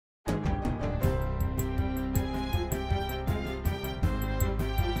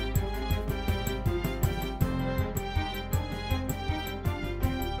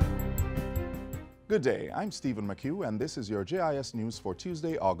Good day, I'm Stephen McHugh, and this is your JIS News for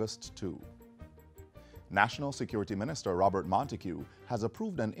Tuesday, August 2. National Security Minister Robert Montego has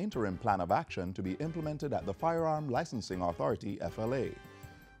approved an interim plan of action to be implemented at the Firearm Licensing Authority, FLA.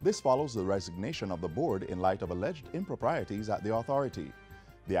 This follows the resignation of the board in light of alleged improprieties at the authority.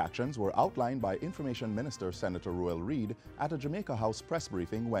 The actions were outlined by Information Minister Senator Ruel Reid at a Jamaica House press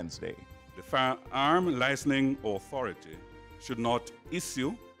briefing Wednesday. The Firearm Licensing Authority should not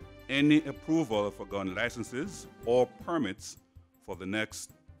issue any approval for gun licenses or permits for the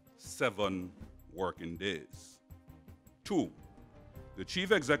next 7 working days. 2. The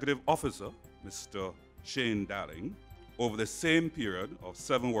Chief Executive Officer, Mr. Shane Darling, over the same period of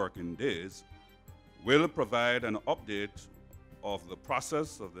 7 working days, will provide an update of the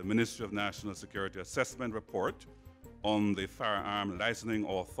process of the Ministry of National Security Assessment Report on the Firearm Licensing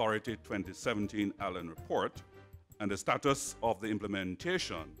Authority 2017 Allen Report and the status of the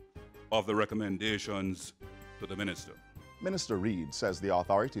implementation of the recommendations to the Minister. Minister Reid says the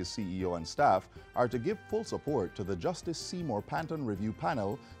authority's CEO and staff are to give full support to the Justice Seymour Panton Review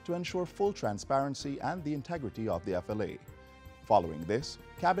Panel to ensure full transparency and the integrity of the FLA. Following this,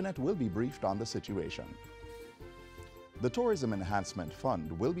 Cabinet will be briefed on the situation. The Tourism Enhancement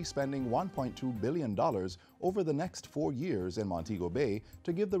Fund will be spending $1.2 billion over the next 4 years in Montego Bay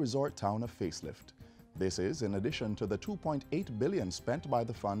to give the resort town a facelift. This is in addition to the $2.8 billion spent by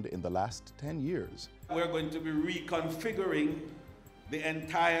the fund in the last 10 years. We're going to be reconfiguring the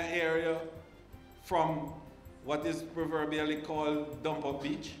entire area from what is proverbially called Dump-Up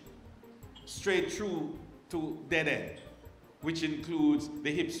Beach straight through to Dead End, which includes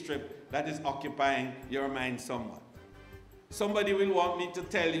the hip strip that is occupying your mind somewhat. Somebody will want me to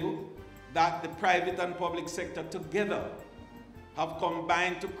tell you that the private and public sector together have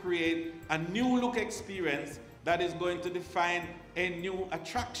combined to create a new look experience that is going to define a new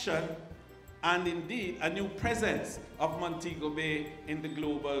attraction and indeed a new presence of Montego Bay in the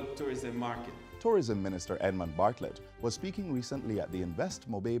global tourism market. Tourism Minister Edmund Bartlett was speaking recently at the Invest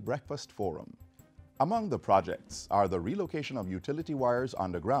Mobe Breakfast Forum. Among the projects are the relocation of utility wires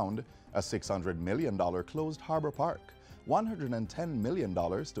underground, a $600 million closed harbor park, $110 million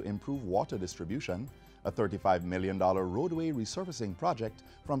to improve water distribution, a $35 million roadway resurfacing project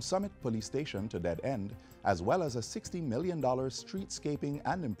from Summit Police Station to Dead End, as well as a $60 million streetscaping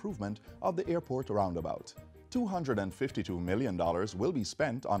and improvement of the airport roundabout. $252 million will be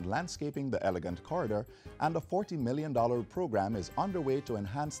spent on landscaping the Elegant Corridor, and a $40 million program is underway to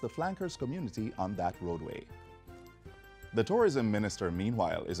enhance the flankers community on that roadway. The Tourism Minister,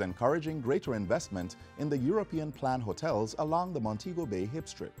 meanwhile, is encouraging greater investment in the European Plan hotels along the Montego Bay hip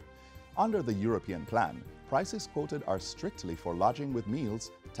strip. Under the European Plan, prices quoted are strictly for lodging with meals,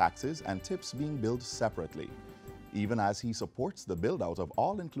 taxes, and tips being billed separately. Even as he supports the build-out of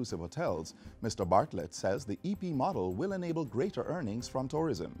all-inclusive hotels, Mr. Bartlett says the EP model will enable greater earnings from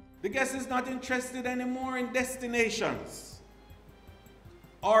tourism. The guest is not interested anymore in destinations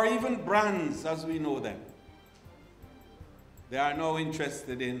or even brands as we know them. They are now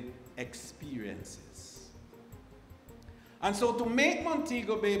interested in experiences. And so to make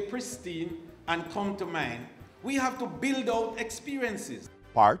Montego Bay pristine and come to mind, we have to build out experiences.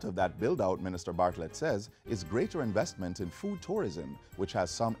 Part of that build-out, Minister Bartlett says, is greater investment in food tourism, which has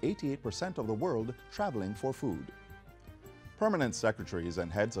some 88% of the world traveling for food. Permanent secretaries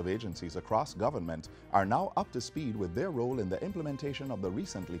and heads of agencies across government are now up to speed with their role in the implementation of the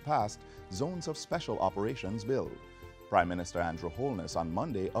recently passed Zones of Special Operations Bill. Prime Minister Andrew Holness on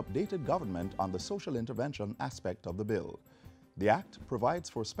Monday updated government on the social intervention aspect of the bill. The act provides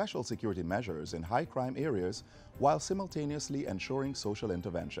for special security measures in high-crime areas while simultaneously ensuring social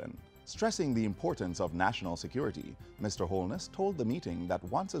intervention. Stressing the importance of national security, Mr. Holness told the meeting that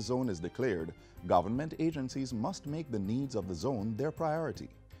once a zone is declared, government agencies must make the needs of the zone their priority.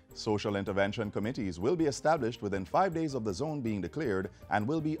 Social intervention committees will be established within 5 days of the zone being declared and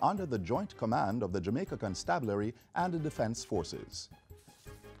will be under the joint command of the Jamaica Constabulary and the Defense Forces.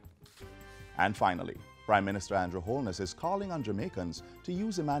 And finally, Prime Minister Andrew Holness is calling on Jamaicans to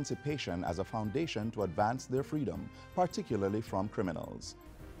use emancipation as a foundation to advance their freedom, particularly from criminals.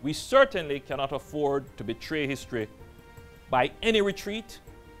 We certainly cannot afford to betray history by any retreat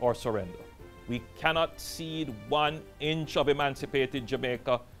or surrender. We cannot cede 1 inch of emancipated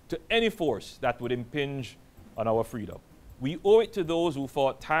Jamaica to any force that would impinge on our freedom. We owe it to those who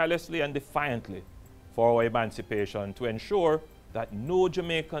fought tirelessly and defiantly for our emancipation to ensure that no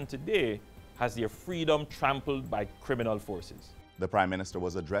Jamaican today has their freedom trampled by criminal forces. The Prime Minister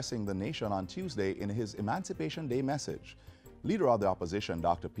was addressing the nation on Tuesday in his Emancipation Day message. Leader of the opposition,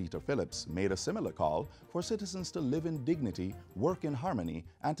 Dr. Peter Phillips, made a similar call for citizens to live in dignity, work in harmony,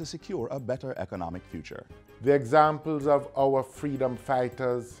 and to secure a better economic future. The examples of our freedom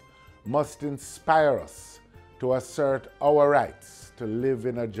fighters must inspire us to assert our rights to live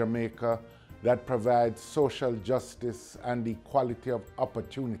in a Jamaica that provides social justice and equality of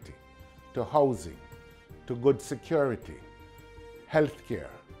opportunity, to housing, to good security, healthcare,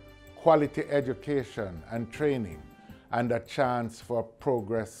 quality education and training, and a chance for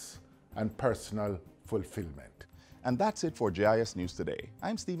progress and personal fulfillment. And that's it for JIS News Today.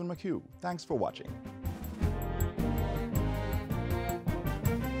 I'm Stephen McHugh. Thanks for watching.